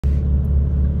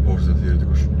deri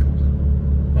dikush Njomza.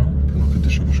 Po nuk e di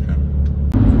shumë shkem.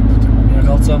 Mirë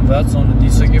kallëzëm vetë, sa në di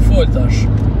se ki fol tash.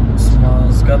 S'ma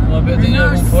zgat më beti një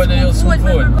ku fol e jo s'më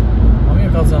fol. Ma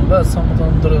mirë kallëzëm vetë, sa më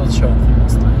të ndrydhë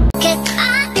qafë.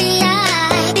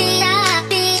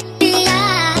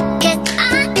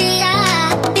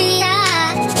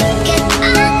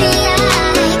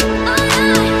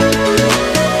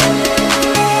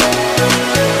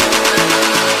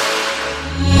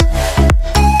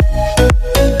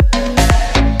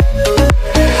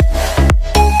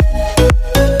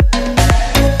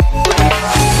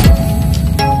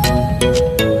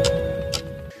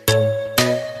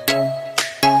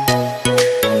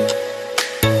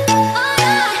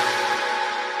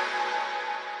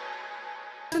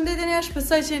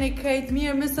 Shpesoj që jeni krejt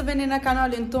mirë, mirë se veni në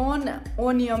kanalin ton.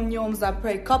 Unë jam Njomza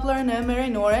prej Couple.rn me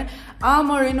Rejnore.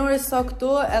 Amo Rejnore sa këtu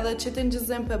edhe që të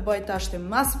njëzim për bëjt ashtë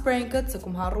mas prankët, se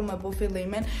kum harru me po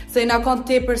fillimin, se i na kon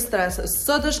tepër stres.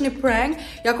 Sot është një prank,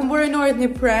 ja kum bërë Rejnorit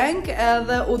një prank,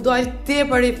 edhe u dojt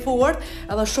tepër i fort,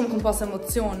 edhe shumë kum pas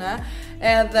emocione.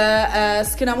 Edhe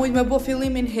s'kena mujt me bo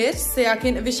fillimin hiq, se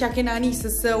vish ja kena njësë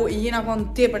se jena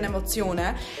kon tepër në emocione.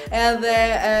 Edhe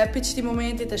për qëti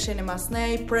momentit e sheni mas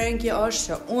nej, pranki është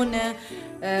që une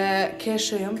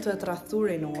keshe jëm të trathu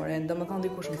Rejnorin, dhe më thonë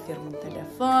dikush më thirë më në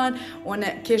telefon, une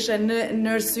keshe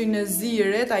nërsy në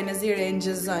zirit, aj në zirit e në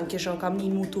gjëzën, keshe kam një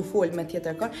mu të fol me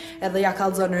tjetër kon, edhe ja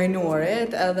kalzon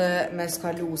Rejnorit, edhe me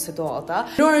skalu situata.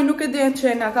 Rejnori nuk e din që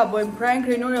jena ka bojmë prank,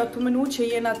 Rejnori o të mënu që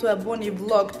jena të e bo një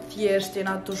vlog thjesht,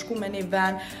 jena të shku me një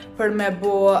ven për me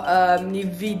bo një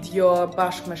video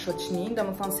bashk me shoqni, dhe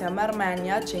më thonë se ja merë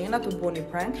menja që jena të bo një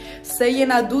prank, se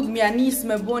jena dud mja nis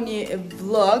me bo një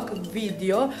vlog, video,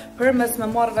 për mes me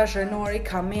marrë vesh Rejnori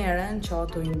kameren që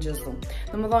ato i në gjëzdu.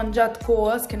 Dhe më thonë gjatë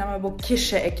kohës, kena me bo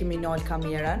kishe e kimi nalë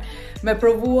kameren, me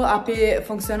provu api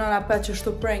funksionon apet që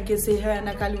shtu pranki si herën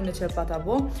e kalune që e pata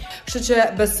bo. Kështu që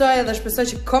besoj edhe shpesoj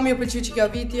që kom ju përqy që kjo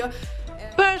video.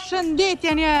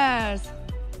 Përshëndetje njerëz!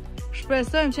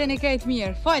 Shpresojmë që jeni krejt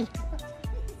mirë. Fol!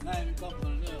 Na jemi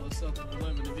Couple.rn dhe sot të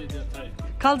bëjmë në video 3.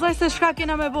 Kallzoj se shka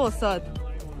kena me bo sot.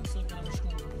 Sot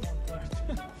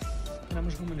kena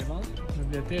më shku me një valë, me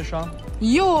bletesha.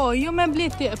 Jo me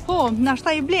bleti, po,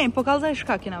 nashta i blejmë, po kallzoj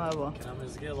shka kena me bo. Kena me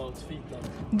zgjella outfita.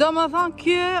 Do më thonë,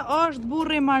 kjo është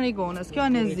burri marigonës, kjo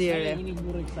në ziri.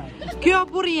 Kjo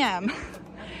burri jem.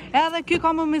 Edhe kjo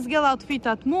ka më zgjella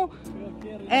outfitat mu,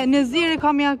 në ziri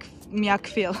ka mja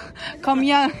këfil. Ka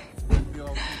mja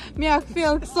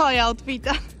këfil kësoj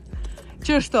outfita.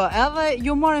 Qështo, edhe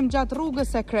ju morim gjatë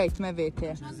rrugës e krejt me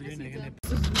veti.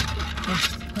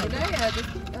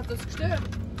 Het is gestuurd.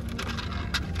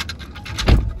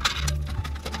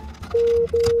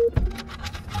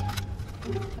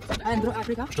 En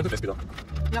Afrika? Što te spida?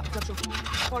 Ja, dat zo.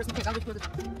 Voor is niet gek, ik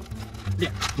Ja,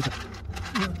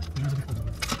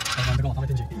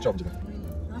 Ciao, gjeve.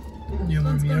 Jo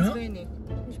më mira.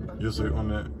 Jo se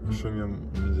one shumë jam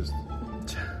në gjest.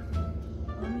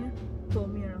 Po,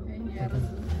 mira.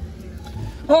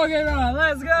 Okay, Ron,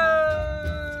 let's go!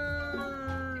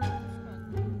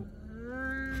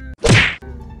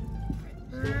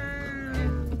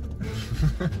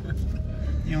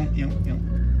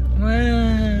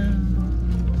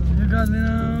 You got me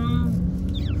now.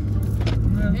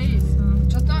 Hey,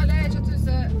 çatale,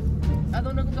 çatuse.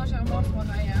 Edhe nuk do të shajmë mos më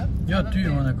na jep. Ja, ty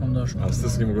unë kom dashur. As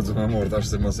të s'ki më këtë me morë, tash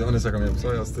se emocione se kam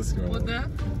jepsoj, as të s'ki me Po morë. dhe?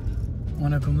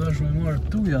 Unë kom dashur me marr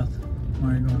tujat.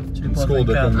 Marigon, që i Në pa shkollë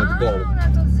dhe kom me të Ah, balë. unë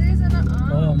ato zezën.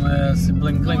 Po, me si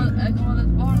bling bling. E kam edhe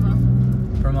të bardha.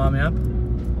 Për mami jap.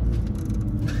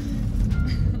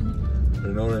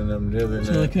 Rejnore në mbledhin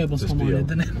Që dhe kjo e pas po mori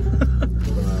të ne.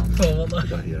 Po, valla.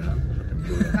 Da hira.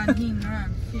 Kan hin ran.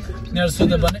 Njerë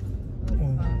sot e bani.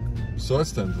 So e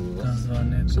stem të Ka dhe.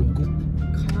 zvani. So ku?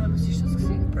 Ka, si është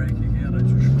kësi? Prej ke kjera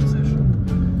që shpëzish.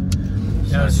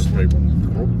 Sa e së sprej po në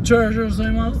Qërë është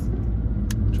zoj madhë?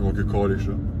 që më ke kari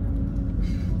kështë.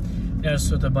 Njerë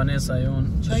sot e banesa jonë.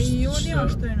 Qa i joni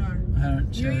është të nërë? Herë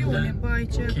që Joni, pa i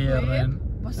që kjerën.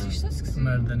 Po si është kësi?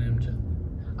 Mërë dënim që.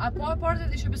 A po e partë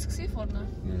të ishe bësë kësi fornë?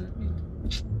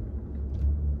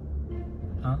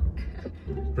 Ha?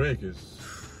 Prekis.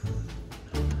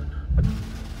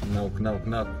 Nauk. Në.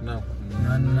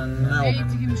 Ej,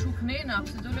 ti kemi shu knena,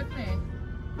 pëse dole kne?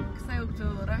 Kësa jo këtë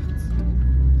rrët?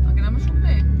 A kena më shu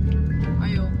kne?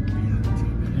 Ajo.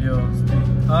 Jo.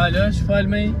 Alo, që falë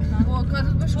me i? Po, ka të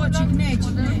të bësh Po, qiknej.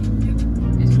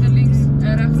 E që të links,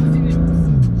 e rrët së tini.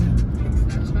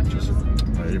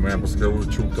 I më jam përskrevu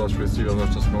që këta shpecive dhe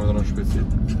është që s'ka me në shpeci.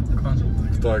 Kanë.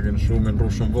 Këta e kënë shumë në rrë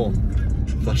shumë vonë.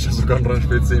 Ta është që s'u kanë rrën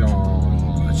shpeci. E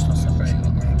që të se prej.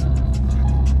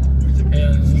 E,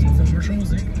 të më shumë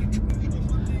muzikë?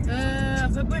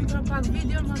 Për Se bëjmë pra pas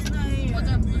video, mas nej... Po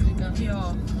të muzika. Jo,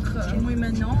 muj me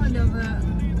nalë dhe...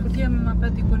 Kur t'jem ma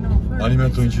pet i konofer... Ani me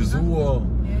të inqizua...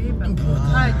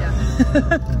 Hajde.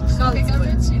 Ska ke ka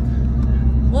vetë qitë.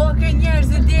 O, ke njerëz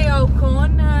ideja u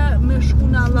konë me shku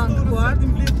në Allan të kuart.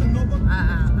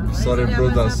 Sorry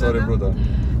bruda.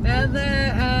 Edhe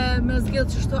me zgjellë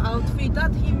qështu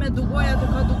outfitat, him me dugoja të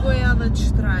ka dugoja dhe të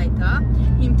shtrajta.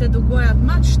 Him të dugojat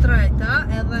ma të shtrajta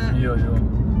edhe... Jo.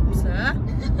 Pse?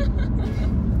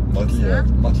 Ma të lira.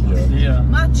 Lira.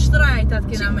 Ma të shtrajtat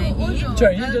kena me him. Që,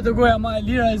 him të dugoja ma e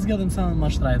lira, i zgjedhëm sa në ma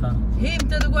shtrajta. Him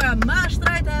të dugoja ma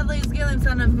shtrajta edhe i zgjedhëm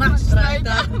sa në ma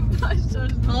shtrajta.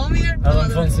 O mirë? Edhe në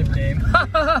fund si blejmë.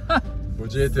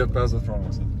 Bugjeti e 50 frona.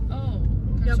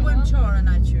 Ja bojmë qarën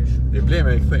a qysh. I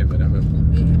blejmë e i këthejmë, në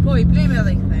vetë. Po, i blejmë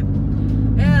edhe i këthejmë.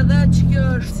 Edhe që kjo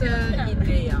është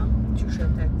ideja. Qysh e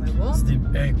tek me bo. Stip,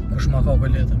 kush ma ka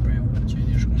koletën për ju, që i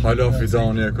di shumë. Halo,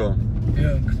 fidani e ka.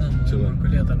 Jo, këta më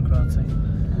koletën në Kroaci.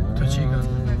 Të qikat.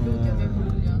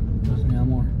 Mos mi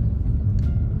amor.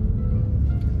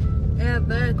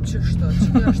 Edhe qështu, që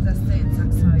kjo është esenca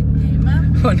kësaj teme.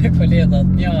 Po në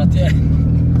koletat, një atje.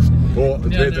 Po,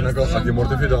 të vetën e ka, a ki mor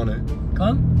të fidani?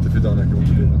 Kam? Të fidani e ki mor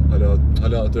të fidani.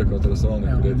 Hala aty e ka të restorani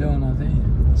Ja, koletë. milion ati.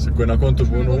 Se kuj në konë të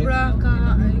punu, Pra ka...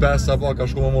 5 apo ka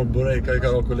shku më morë burri, ka i ka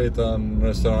koleta në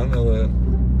restoran edhe...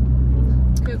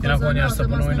 Kena konë njerës të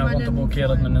punojnë, na konë të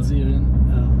bukerët me Nëzirin.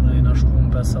 Edhe i na shku në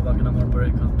 5 apo kena morë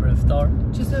bureka për iftar.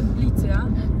 Që se blici, a?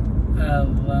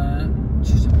 Edhe...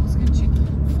 Që që mos ke qitë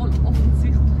full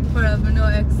ofenzivt. Për e bëno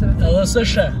ekstra. Edhe së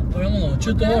she, po jo më në,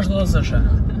 që të është edhe së she.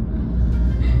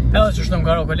 Edhe që shtë më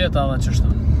karo koleta, edhe që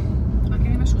shtë. A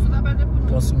keni me shku sot apër dhe punu?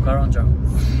 Po së më karon gjo.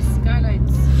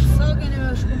 Skylights. Sa keni me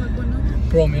shku me punu?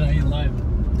 Pro, mira i live.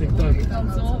 TikTok.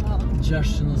 Kalzova.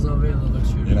 600 zove edhe dhe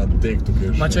këshyrë. Jena dek të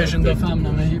kesh. Ma që ishin do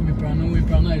famna me mi pranu, i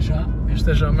pranajsha,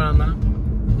 ishte shë mranda,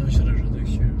 dhe vëshërë shë të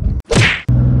këshyrë.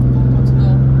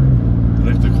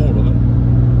 Rejtë të korë, dhe?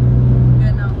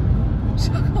 Gena.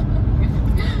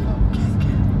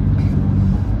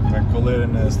 Me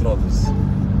kollerin e stratës.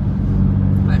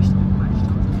 Pashtë.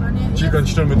 Qikën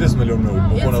qëtër me 10 milion në ujë,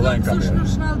 po kone dhe në kamerë. Në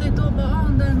shnall dhe to bë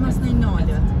andën mas në i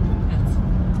nalët.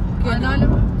 A nalë?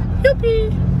 Jupi!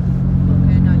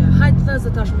 Okej, nalë. Hajtë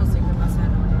thëzë tash muzikë mas e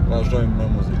nalë. Vazhdojmë me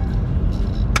muzikë.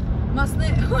 Mas në...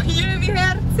 Jemi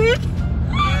hercik!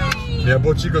 Mja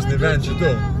bo qikës një vend që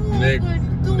tu.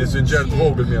 Një synqerë të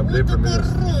vogël mja blej për minës.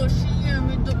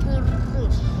 Jemi do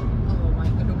kërrush. Oh my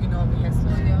god, nuk i novi hesë.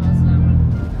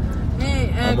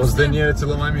 A mos dhe njerë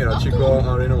cilë maj mira, qiko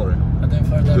harrinore. Ate më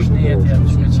farë dash një jetë jetë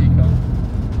që me qika.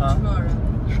 Ha? Shmore.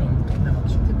 Shumë, ne ma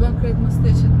që. Ti bën krejt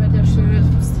mësteqet me lëshirët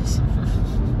mësteqet.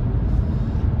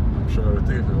 Shumë e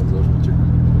rëtike për vazhdosh me qiko.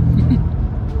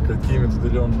 Këtë kimi të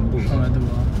dilon në bukë. Shumë e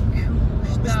dua.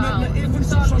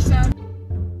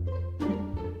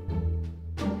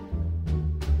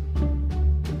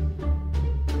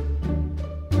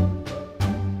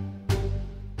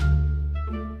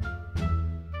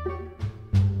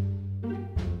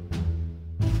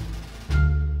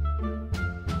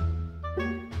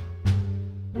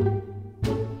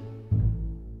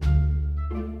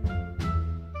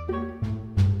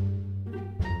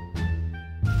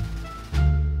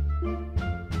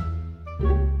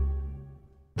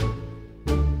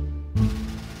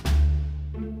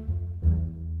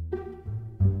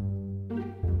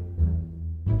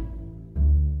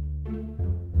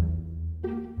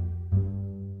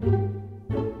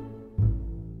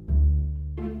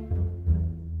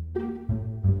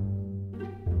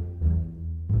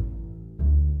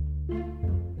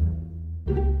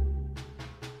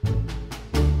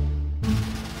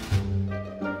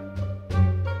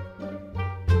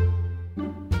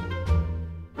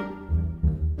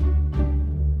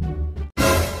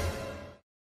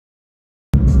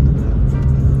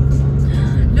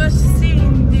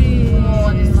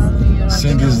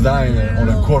 Cindy's Diner,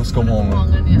 unë e korë s'ko mëngë.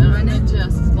 Në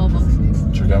gjës, baba.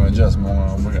 Që ka me gjesë mëngë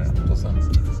në burger, të thëmë.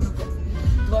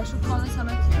 Do shumë kone sa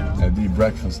me tjera. E di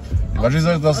breakfast. I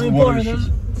vazhizër të asë uarë ishës.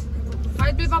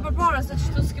 Hajtë bëj pa për para, se që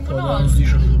të s'ki Po da mundohet. në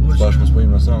zdishë të bëqë. Bash më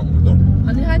spojim në sëmë, më do.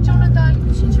 Ani hajtë qonë e dalë,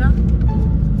 qiqa.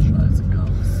 Shajtë se ka.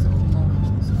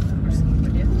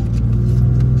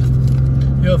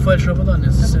 Jo, falë shë pëtani,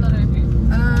 se se.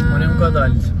 Unë më ka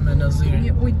dalë me Nëzirin.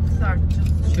 Një ujtë të thartë që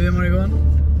Që e më regon?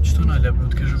 Qëto në lepë,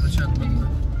 të keshë pëqenë më ndë.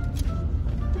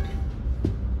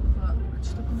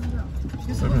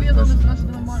 Nëse më vjetë dhe të nashtë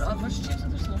dhe më marë, atë më shqip se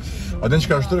të shlo. A den që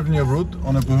ka shtërë për një vrut,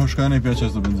 unë e përhë shkajnë i pja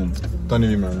qesë të benzin. Ta një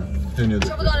vime, të një Qa dy.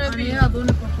 më dane e pi? ja, du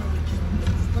në përshë.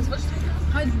 Mos më shqip?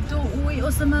 Hajtë do uj,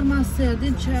 ose mërë ma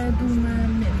sedin që e du me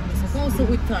mirë. Ose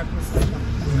ujtë të thartë.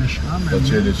 Me shkame. Po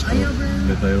qeli qëtu,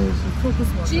 letajosi.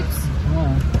 Chips?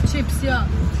 Chips, ja.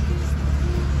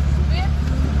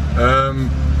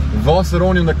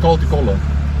 Vasëroni në kalti kolla.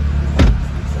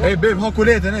 Ej, beb, ha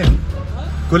kuletën, ej.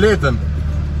 Kuletën.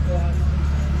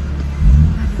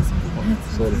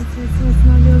 Sorry.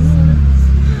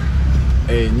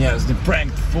 Ej, njerës, një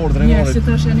prank të fort Njerës që renorit.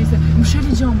 tash janë ishte, më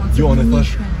sheli gjomat. Jo,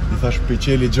 i thash për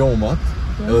qeli gjomat,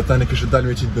 edhe tani kështë dalë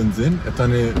me qitë benzin, e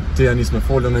tani te janis me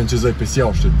folën e në qëzoj për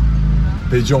sjashtit.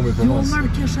 Pe gjomit për Jo, mas.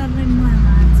 marrë kesh arren marrë.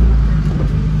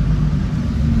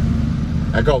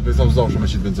 E ka, për i thamë zashë me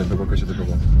qitë benzin, për kërë që të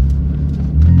këpë.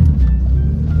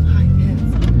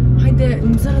 Hajde,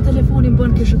 në zara telefonin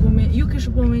bën kështë po me, ju kështë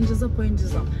po me në gjëza, po e në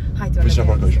gjëza. Hajde, Për që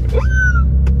parkoj shme.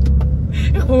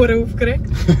 Ore u fkrek.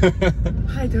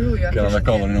 Hajde, ruja. Kena me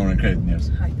kallën në orën krejt njerës.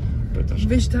 Hajde.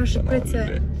 Veç tash pret se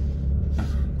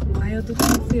ajo du të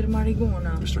më thirë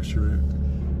marigona. Veç të këshyri.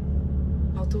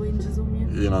 Auto i në gjëzu mje?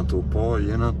 Jena tu, po,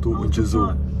 jena tu në gjëzu.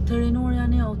 Të rinor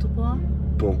janë e auto, po?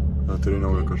 Po, dhe të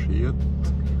rinore ka shijet.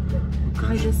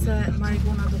 Hajde se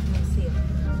marigona du të më thirë.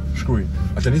 Shkuj,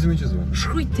 a të njëzëm i gjëzu?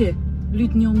 Shkruj ti,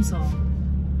 lyt Njomza.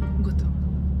 Goto.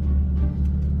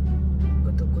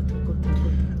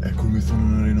 E kur mi thonë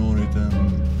në rinorit e...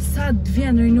 Sa të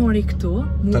vjen rinori këtu,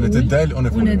 Tani të del,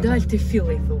 unë e unë e folën. dal të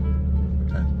filli, thu.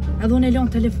 Edhe unë e lon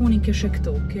telefonin kështë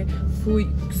këtu, ke fuj,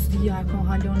 s'dia e ka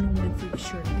halon numrin të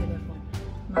këshyrë telefon.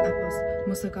 Ma e pas,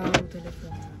 mos e ka haru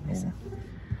telefon.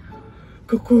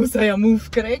 Kukusa jam u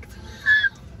fkrekt.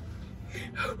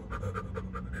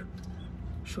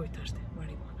 Shujt ashte,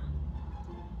 marigona.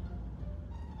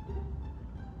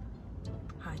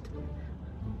 Hajt.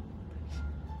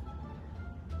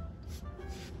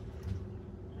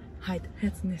 Hajt,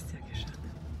 hec nesja kësha.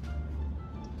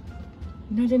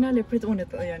 Nale, prit unë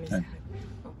të janë njëse.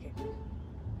 Okej.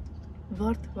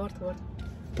 Vart.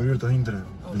 Për jërë të hindre,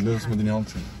 në lërës më dini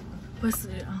alëcin. Pas,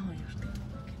 aha, jashtë.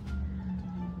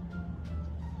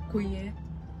 Ku je?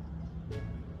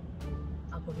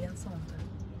 Apo vjen sonte?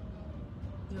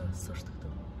 Jo, s'është këtu.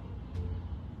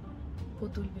 Po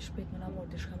dulbi shpejt me namor,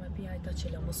 di shka me pija i ta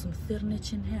qela, mos më thirë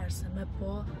 100 herë, se me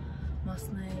po, mas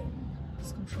nej,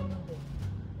 s'kom shumë në bu.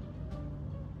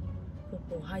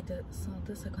 Po, hajde,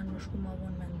 sonte se kanë më shku ma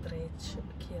vonë me ndrejt që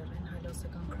kjerin, hajlo se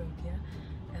kanë krytje,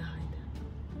 e hajde.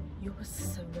 Jo, pësi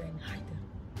se vëjnë, hajde.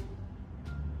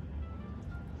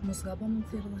 Mos gabo më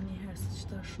thirë dhe një herë, se që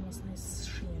tash mos nej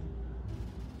shien.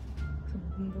 Se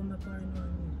më bu me pare në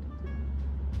minutë.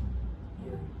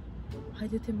 Jo.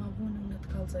 Hajde ti ma vonë, unë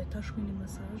të kalzaj, ta shkuj një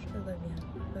mesaj edhe vjen,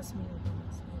 5 minuta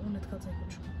mas. Unë të kalzaj ku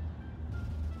shku.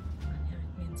 Hajde,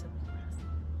 vjen se për pres.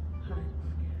 Hajde,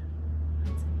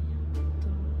 hajde se një.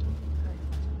 Hajde.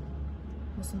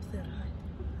 Mos më thirë, hajde.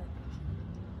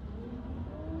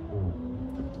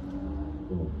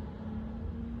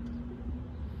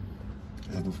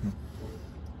 Ja, dufme.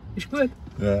 I shpët?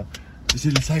 Ja. I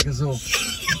cili sajke zo,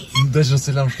 më dëshën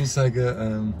se lam shtu sajke,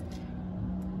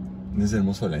 në zirë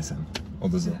mos folaj sen, o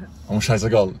dhe zo. A më shaj se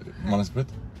gallë, ma në sprit?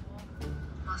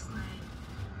 Mas nej,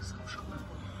 s'kom shumë me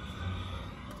bu.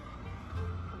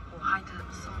 Po, hajde,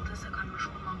 sonte se kanë më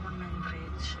shku ma vonë me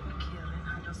ndrejt që kjerin,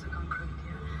 hajdo se kanë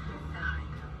krytje, e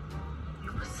hajde.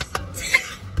 Jo, pësi se...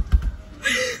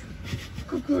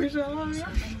 Kuku isha, mami?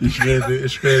 I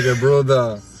shkreti, broda.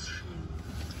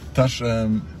 Tash,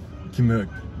 kime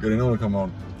gërinore ka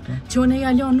marrë. Që unë e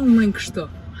jalon numrin kështu.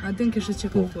 A din kështë që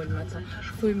ku full me ta.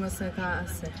 Thuj më se ka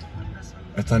ase.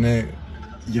 E tani,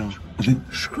 ja.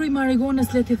 Shkruj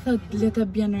marigonës leti thët, leta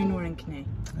bjen rinorin kënej.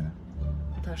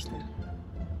 Ta shte.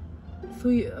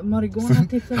 Thuj marigona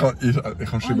ti thët. E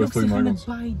kam shqipër thuj marigonës.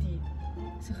 Se bajdi.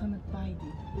 Se hamet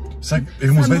bajdi. Sa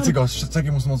ke mos vecigo, sa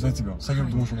ke mos vecigo. Sa ke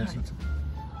mos vecigo.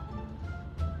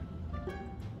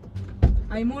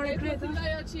 A i more kreta?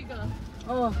 Daja qika.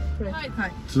 Oh, pret,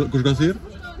 haj. Kush ka thirë?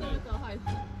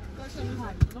 Hajde.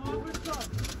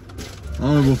 A,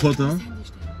 me bo foto, ha?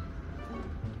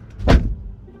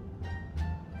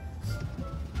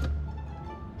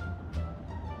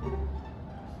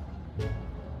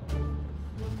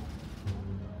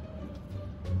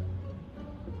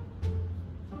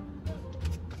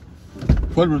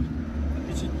 Fal, bro.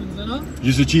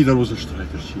 Gjithë qitar ose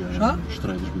shtrejtër qia. Qa?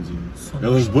 Shtrejtër benzinë.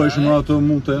 Edhe është bëjshëm në ato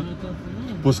mute.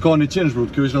 Po s'ka 100 bro,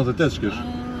 kjo është 98 shkesh.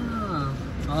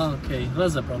 Okej,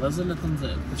 vëzë pra, vëzë le të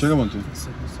nëzirë. Që ka mund ty?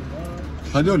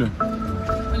 Hajde ole.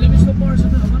 Ale mi shko parë që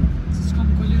të hëmën, se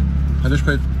s'kam kolje. Hajde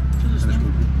shpejt. Hajde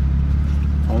shpejt.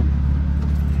 Au.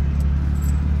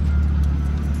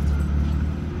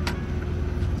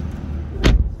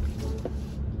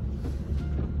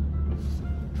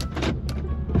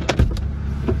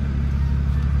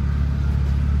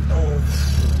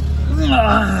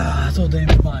 Ato dhe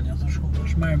imë pa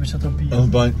me që ato pijë. Edhe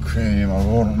bajnë krem,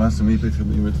 arvonë, mes të mi për të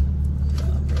fillimit.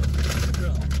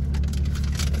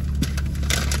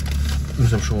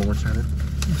 Nisem shumë më qenit.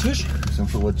 Qysh? Nisem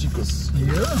shumë qikës.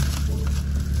 Jo.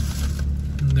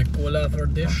 The cola for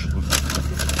dish.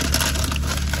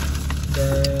 The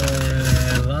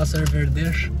Wasser for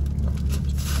dish.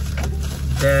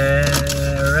 The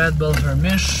Red Bull for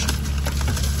mish.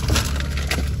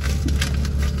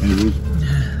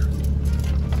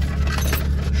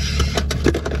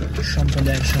 Shumë të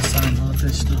lekë shësanë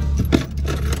atë qëtu.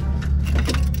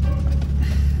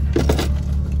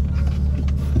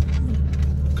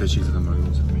 Kaj qikë të të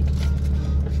mërë se të mitë.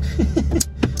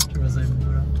 Që vëzaj më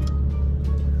bëra.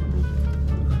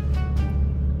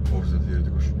 Orë se të thjerë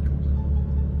të kështë Njomza.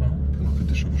 Po? Po nuk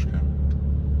të shumë shkem.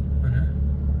 Ane?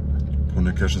 Po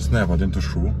në keshë snap atin të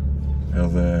shru.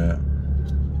 Edhe...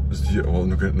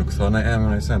 Nuk tha nej emër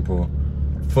nej sen, po...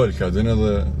 Fëll ka din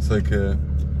edhe se ke...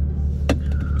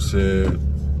 Se...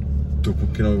 Tu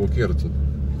kina me blokirë të.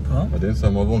 Po? Atin se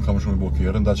ma vonë kam shumë me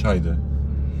blokirë, nda që hajde.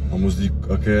 A mu zdi,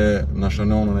 a ke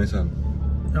nashanonë nej sen.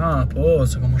 Ah, po,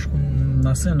 se kam shku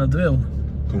në sen në dvell.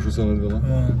 Kam shku se në dvella?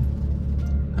 Po.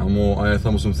 A mu, aja e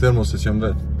tha mu së më thermo se që jam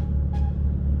vetë.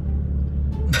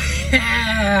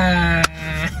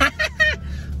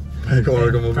 Pa e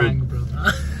kamera kam më Prank, vitë. bro.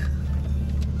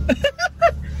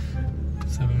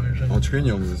 Se më mërë A që ke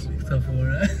Njomzës? këta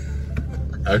fore.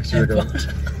 A që ka?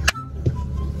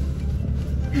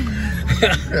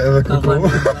 Edhe kuku.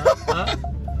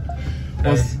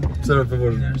 Mos, pëse për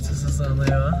përbosh? Njerë që se sa dhe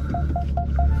jo.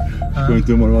 Shkojnë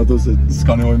të marrë ato se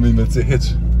s'ka nevoj me të heq.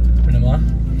 Për në ma?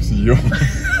 Si jo.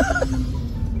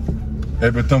 E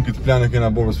betëm këtë plan e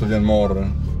kena borë s'po vjen marrë.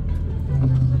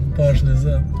 Po është në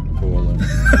zë. Po, valla.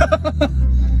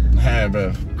 He,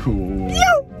 bef, cool.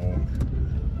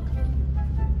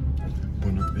 Po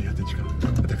nuk, e jati qka,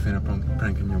 e të këthejna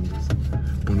prankin Njomzës.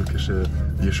 Po nuk ishe,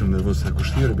 je shumë nervoz se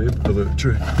kushtire, beb, edhe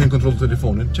që ten kontrol të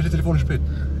telefonin, qëri telefonin shpejt.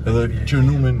 Edhe që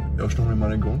numen, është numen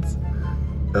Maregoncë,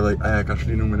 edhe aja ka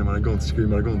shli numen e Maregoncë, që këj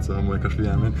Maregoncë, a mu e ka shli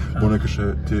jemen, po nuk ishe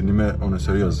ti një me, one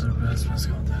serios. Si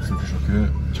kështë okej,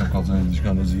 që ka zënë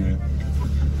diçka në zire.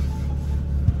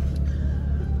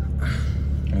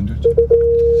 E ndyq?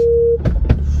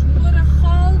 Shkore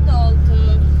halë daltë.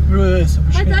 Bro, se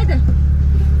për shkip. Hajde.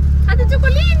 Hajde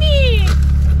çokolini.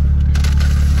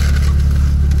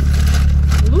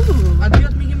 A dy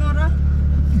atë mi mora?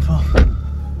 Po.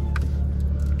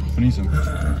 Po nisëm.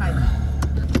 Hajde.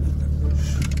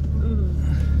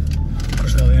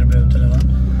 Kështë të dhirë bëjë në telefon?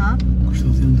 Ha? Kështë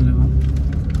të dhirë në telefon?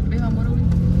 Beva mora ujë.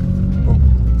 Po.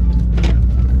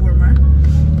 Kur mërë?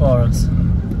 Parës.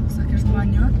 Sa kesh të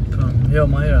një? Po, jo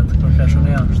ma herët, kër ka shumë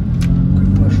jashtë. Kuj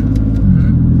posh?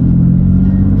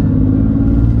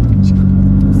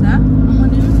 Sa? Aha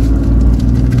një?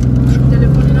 Shumë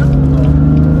telefonin atë? Po.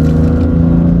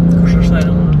 Kështë është taj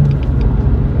nëmërë?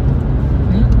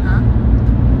 Ha?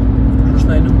 Kështë është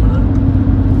taj nëmërë?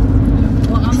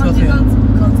 Po, ama Shto ti thje?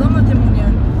 kalzama të më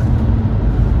njerë.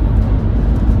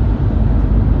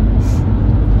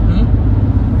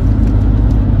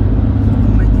 Po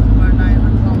me ti këmër na i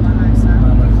reklama na i sa.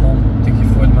 Në reklam, ti ki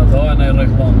folë me dha e në i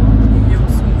reklam. Jo,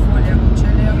 së më folja më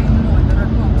qele e më mojë të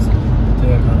reklamë së. Ti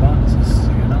e ka ranë, se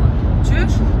se ke nanë.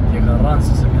 Qysh? Ti e ka ranë,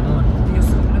 se se ke nanë. Jo,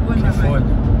 së më nëpoj Ki me me. folë.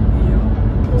 Jo.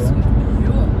 Po.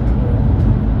 Jo. Po.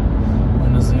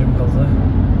 Në zirë më kalzaj.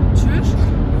 Qysh?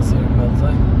 Në zirë më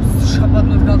kalzaj. Shapat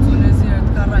në të kalzun e zirë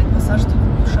të ka rajtë, pas ashtu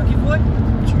shak i folë?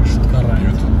 Që është të ka rajtë.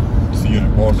 Jutë, si e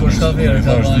reportë, Kështë të dhirë,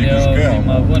 ka ranë, jo, ti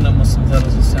ma vënë, më së më dhërë,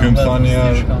 se se Këm jam tha vetë,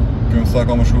 njerë, s'di shka. këm tha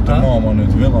ka më shku të Ha? mama në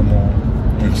të villa mo.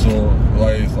 E këso,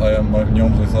 aja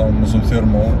Njomza i tha, më së më thirë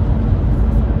mo.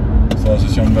 Tha se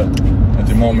që jam vetë. E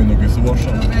ti mami nuk i thua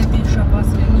shumë. Në vetë isha pas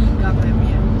e një nga për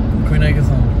mje. Kujna i ke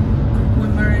thonë? Kuj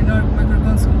më rejnor me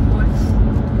kërkon së më folë.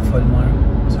 Falë marë.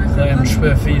 Se këthajem në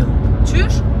shpe fill.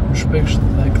 Qysh? Në shpe kështë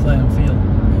dhe këthajem fill.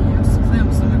 Jo, së them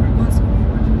se me kërkon së më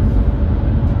folë.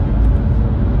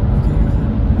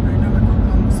 Rejnor me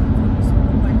kërkon së më folë, së më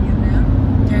pa një dhe.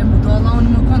 Ke mu do Allah unë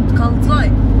më konë të kalzoj.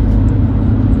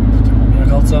 Mirë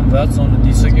kalcam vetë, zonë në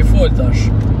di se ke folë tash.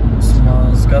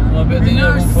 S'gat më beti një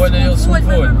më folë e jo s'më folë.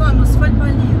 folë. Me kërkon, më s'folë pa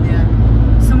lidhje.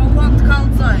 Se më konë të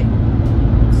kalzoj.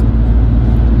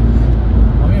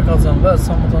 Ma mirë kalcam vetë,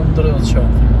 sa më të ndërëdhë të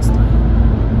qafë.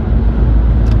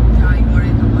 Ja, i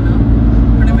gori të më në.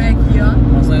 Për në me e kia.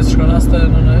 Ma zë një të shkon asë të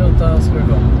në në jo, ta së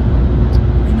kërkon.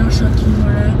 Ina Shaki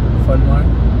mëre. Falë marë.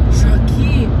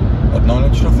 Shaki. Atë nane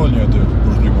që të folë një aty,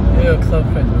 për shlikon. Jo, këtha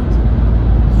përkajt vetë.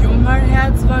 Jo marë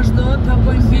hecë vazhdo, të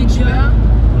apojnë video.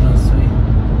 Në zëj.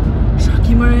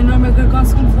 Shaki më Renor me kërkan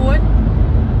s'këm folë?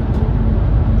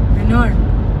 Renor.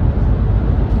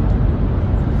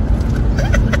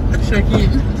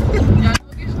 Shakil. Ja,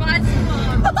 nuk ish vajtë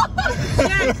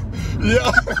Ja,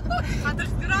 Atër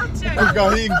skratë ku ka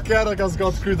hinë kera ka s'ka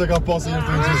të kryta ka pasi një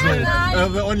princesë.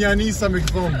 Edhe unë ja nisa me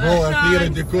këthonë, bo, e thire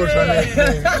dikush, a ne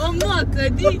O mot, e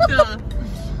dita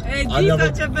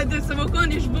që pëtë se më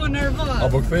konë ish bu nervoz.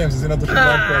 Apo këthejmë, se zina të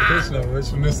shërbajnë për artishna, veç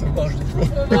nësë më bashkë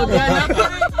të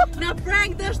Na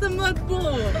prank dhe është më të bu.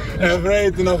 E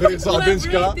vrejti në vrejti, sa din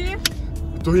qka?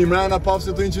 Tu hi mrena pafë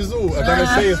se tu inqizu, e ta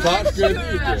nëse i thash, kjo e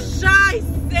dike.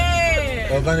 Shajse!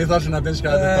 E ta në i thashë në din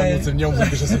qka, e të ta mund se Njomza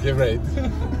kështë se ke vrejt.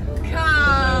 Ka!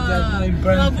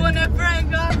 Ma bu në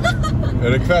pranka.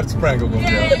 E rekfertë pranko kom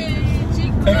tja.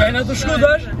 E ka i në të shku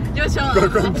dash? Jo që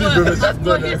Kërkom ty bërë qak Po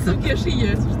dole. jesu kjo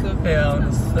shije, qështë. Ja,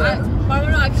 nëse...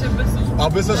 Parëra kështë besu. A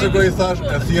besa që ko i thash,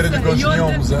 e thjeri dikosh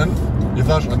Njomzën, i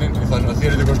thash, e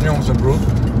thjeri dikosh Njomzën brut,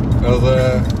 edhe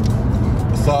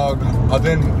tha,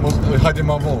 adin, hajti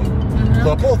ma vonë.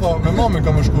 Tha, po, tha, me mamin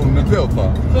ka më shku në pjell, tha.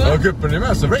 Edhe kjo për një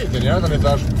mes, se vrejtin, ja, tani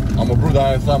thash, a më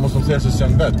bruda e tha, mos më thjerë se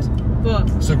s'jam vetë. Po.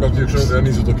 Së ka t'ju kështë e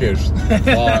njëzë të keshtë.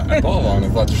 Tha, e pa, vane,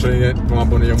 tha, që shënje, për ma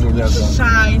bënë një mu njëzë.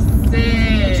 Shajse!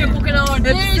 Që ku këna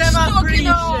orë,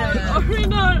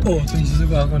 O, të një që se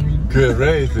ka konë minë. Kjo e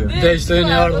vrejti. Dhe ishte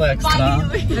një ardhe ekstra.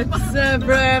 Se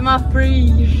bre, ma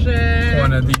prishe. Po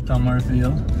në dita më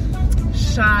rëfil.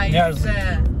 Shajse.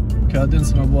 Kjo adin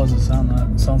se me boze se anë,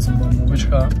 sanë se më bëmë, veç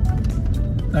ka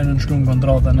e në nëshkru në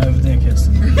kontratën e vdekjes.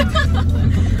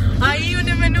 A i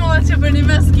unë menua që për një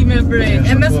mes ki me brejt.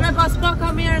 E mes me pas pa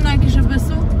kamerën a kishe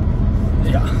besu?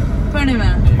 Ja. Për një me?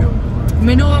 Jo.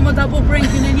 Menua më ta po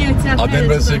prankin e një që A din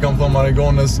besë që i kam thonë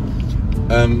Marigonës,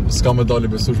 s'ka me dali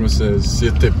besushme se si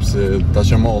e tip, se ta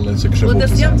që mallin që kështë Po të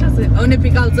s'jam qasi, unë i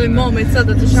pikallëzoj momit së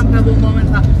dhe të sham ka bu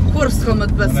moment tha, kur s'ko më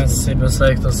të besu? Unë si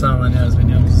besoj këto sama njerëz me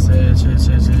njëmë se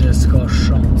që s'ka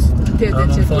shans. A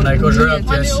më thonë e ko zhërap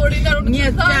t'jesh.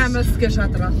 Një temë s'kesh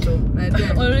atratu.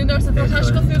 Orinar se të thash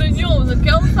ko thire Njomza,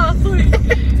 kjo më tha thuj.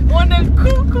 Unë e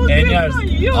ku E njerëz.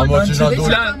 jo. A mo që nga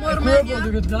dole. Kërë po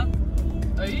të këtë ka?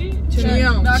 Ai, Që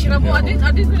jo. na krabu,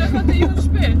 adit telefon të ju në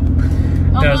shpe.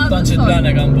 Njerëz tanë që t'lan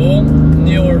e kam bo,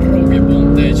 një orë rrugë i bo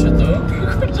në te që të.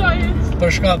 Kur gjajit.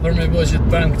 Për shka për me bo që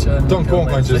t'prank që... Ton kon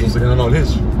kanë qesu se këna nalë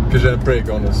hiq. Kështë e prej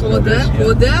ka nëse Ode, nalë hiq.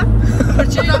 ode, për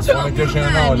që ta Unë kishe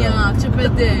e nalë. menja, që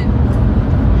pedin.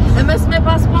 E mes me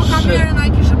pas po kamerën a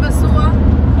i kishe besua?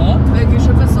 Ha? E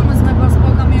kishe besu mes me pas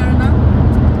po kamerën a?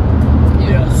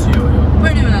 Ja, si jo.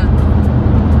 Për një me?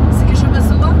 Si kishe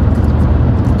besua?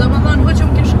 Do më thonë ho që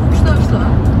më kishe kushto ashtu, a?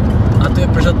 Ato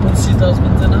e për qatë punësi të asë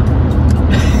mëndena?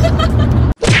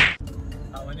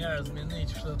 A më njerëz, me një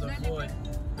që shtë të foj,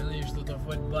 me një që të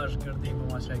foj bashkë gërdim për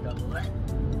ma që e ka të dhe.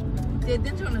 Ti e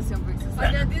din që unë s'jam për kësë.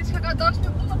 A ja di që ka dash me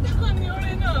po të një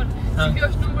Orinar. Që kjo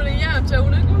është numërin jam, që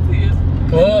unë e ku thirë.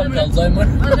 Po, kalzaj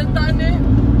mërë. Adhe tani,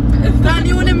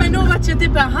 Tani unë menova që ti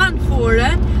pe hanë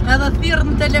furën, edhe thirë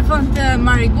në telefon të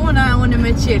Marigona, unë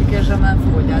me qirë kështë me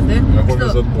full, ade? Me po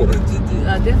nëse të burë.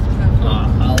 Ade?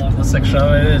 Allah, nëse kësha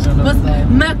vejde që në të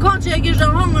Me konë që e kishtë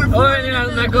hongër O,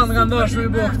 njerëz, me konë ka ndosh me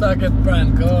i bo këta këtë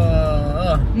prank,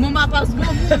 Mu ma pas bo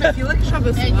mu me fillë kisha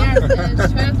besu, e njerës,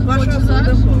 shvetë të po Pasha që të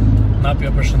zash. po. Na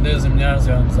pjo përshëndezim njerëz,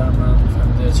 jo në zanë,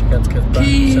 fëmde që këtë prank që të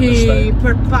Ki, shtaj.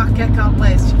 për pak e ka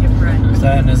les që ki prank.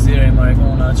 Këta e në zire i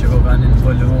Marigona që ko kanë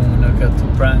involvu në këtë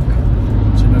prank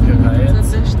që nuk e ka Dhe jetë.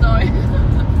 të shtoj.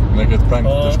 Me këtë prank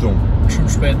të shtumë. Shumë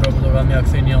shpejt për do kam ja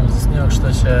këthi Njomzës një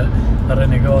kështë që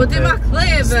renegate. Po ti ma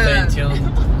ktheve. Station.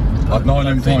 Atë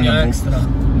nalim Këthi tonë një janë ekstra.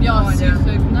 Ja, si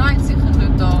khëjt, najtë si khëndë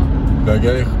to.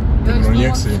 Begej, në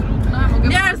njekësi.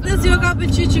 Njerës nësi jo ka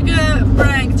pëlqy që ke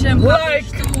prank që më ka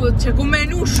pështu, që ku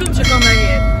menu shumë që ka me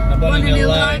jetë. Në bëni një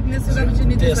like, nësi ka pëlqy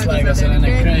një dislike ose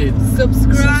në krejt.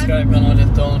 Subscribe, Subscribe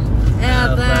kanalit ton.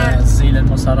 Edhe Zilet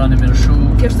mos harroni me shu.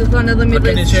 kështë të thonë edhe Për mirë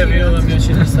keni qevi ju dhe mjë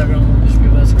që në Instagram në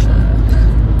shpives kështë.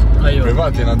 Ajo.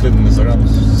 Privat jena të në Instagram.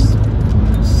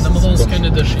 Në më thonë s'keni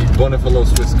dëshi. Bone follow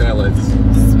Swiss Skylights.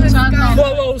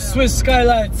 Follow Swiss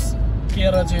Skylights.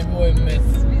 Kjera që i bojmë me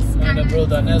në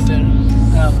broda nezir.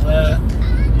 Edhe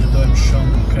ju dojmë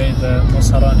shumë krejtë mos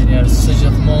harroni njerës. Se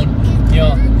gjithmonë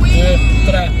 1, 2,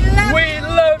 3.